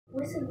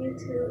What's up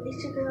YouTube?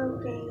 It's your girl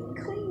Gang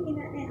Clean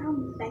and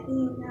I'm back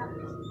in now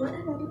with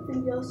another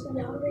video, so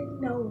y'all already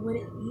know what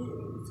it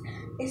is.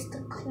 It's the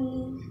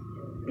Queen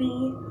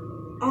Bee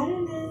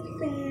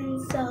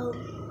OnlyFans. So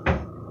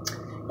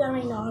y'all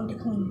already know I'm the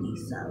Queen Bee,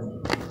 so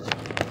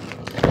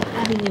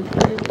I be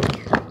really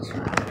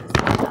trying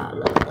to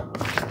y'all up.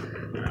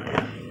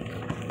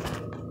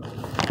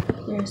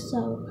 Yeah,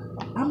 so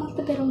I'm about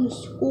to get on the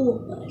school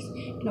bus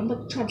and I'm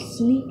about to try to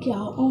sneak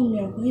y'all on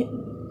there with me.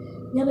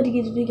 Y'all better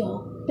give this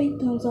video big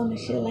thumbs on and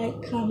shit,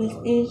 like, comments,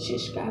 and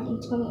subscribe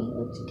and turn on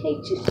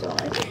notifications on.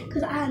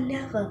 Cause I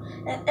never,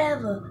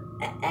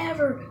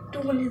 ever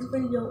doing this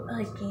video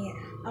again.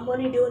 I'm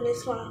only doing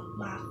this for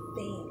my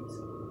fans,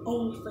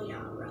 only for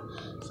y'all, bro.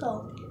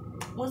 So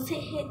once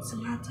it hits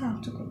my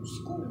time to go to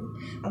school,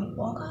 I'm gonna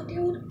walk out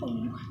there with the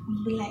phone. I'm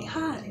gonna be like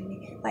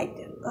hiding it, like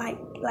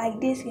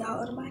this, y'all,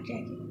 under my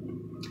jacket.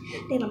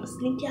 Then I'm gonna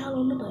sneak y'all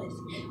on the bus.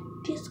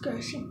 This girl,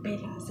 she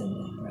better not sing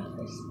my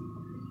brothers.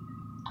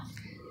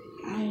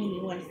 I don't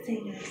even want to say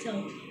that. So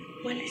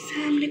when it's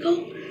time to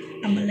go,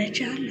 I'm gonna let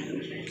y'all know.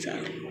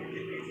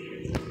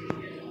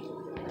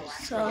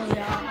 So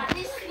y'all,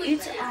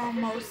 it's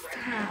almost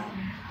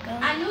time. Go.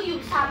 I knew you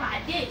was talking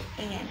about this.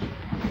 And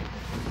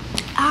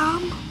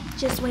I'm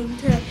just waiting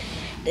till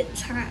the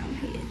time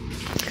hit.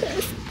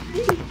 Cause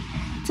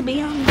to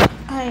be honest,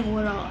 I ain't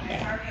with all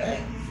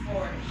that.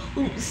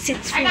 Ooh,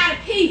 6 I gotta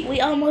pee.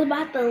 We almost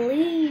about to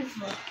leave.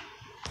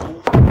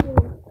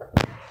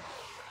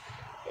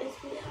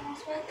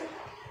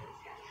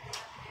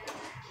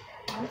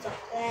 I'm so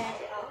glad,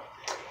 y'all.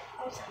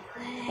 I'm so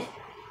glad.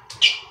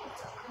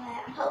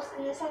 I'm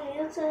posting this on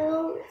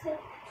YouTube.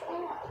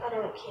 I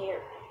don't care.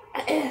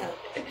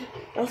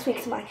 Don't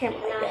speak to my camera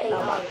like that no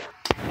more.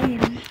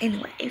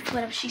 Anyway, it's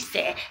whatever she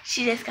said.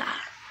 She just got.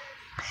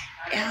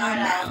 I don't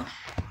know.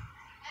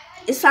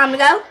 It's time to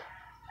go?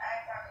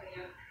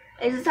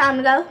 Is it time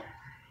to go?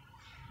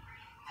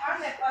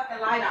 Turn that fucking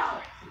light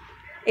off.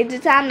 Is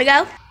it time to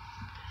go?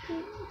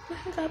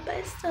 I got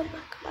messed up.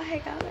 My hair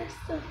got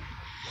messed up.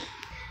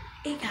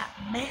 It got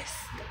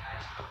messed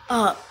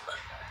up.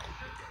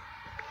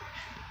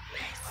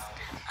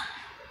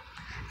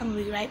 I'm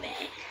gonna be right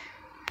back.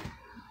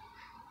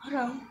 Hold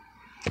on.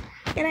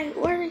 It ain't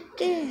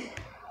working.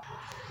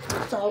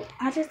 So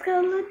I just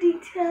got a little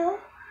detail.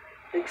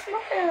 Fix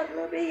my hair a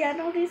little bit. Y'all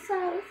know these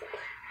songs.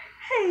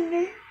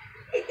 Hanging.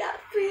 It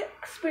got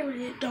fixed.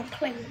 Spirit, don't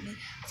play with me.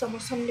 So I'm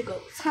something to go.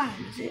 What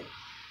time is it?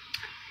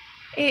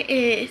 It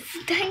is.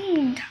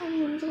 Dang,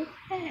 time is so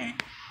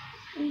bad.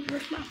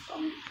 Where's my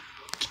phone?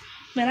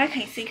 But I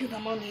can't see because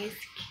I'm on this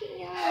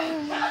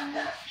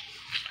camera.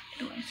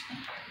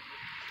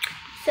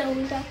 So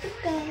we got to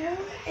go and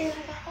I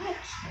got my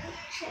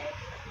check.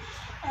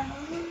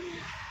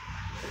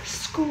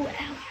 School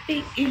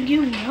outfit and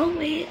you know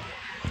it.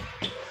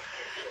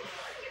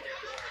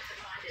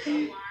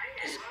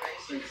 It's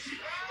crazy.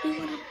 We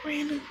want a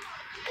brand new.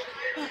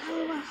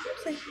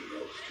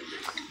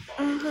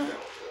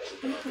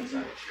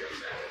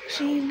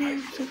 She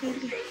needs to go.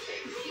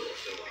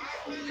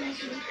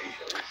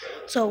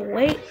 So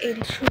wait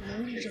until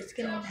we just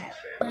get on that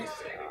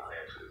bus.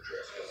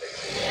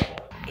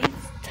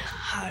 It's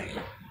time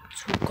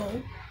to go.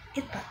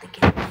 It's about to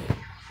get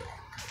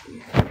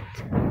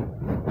me.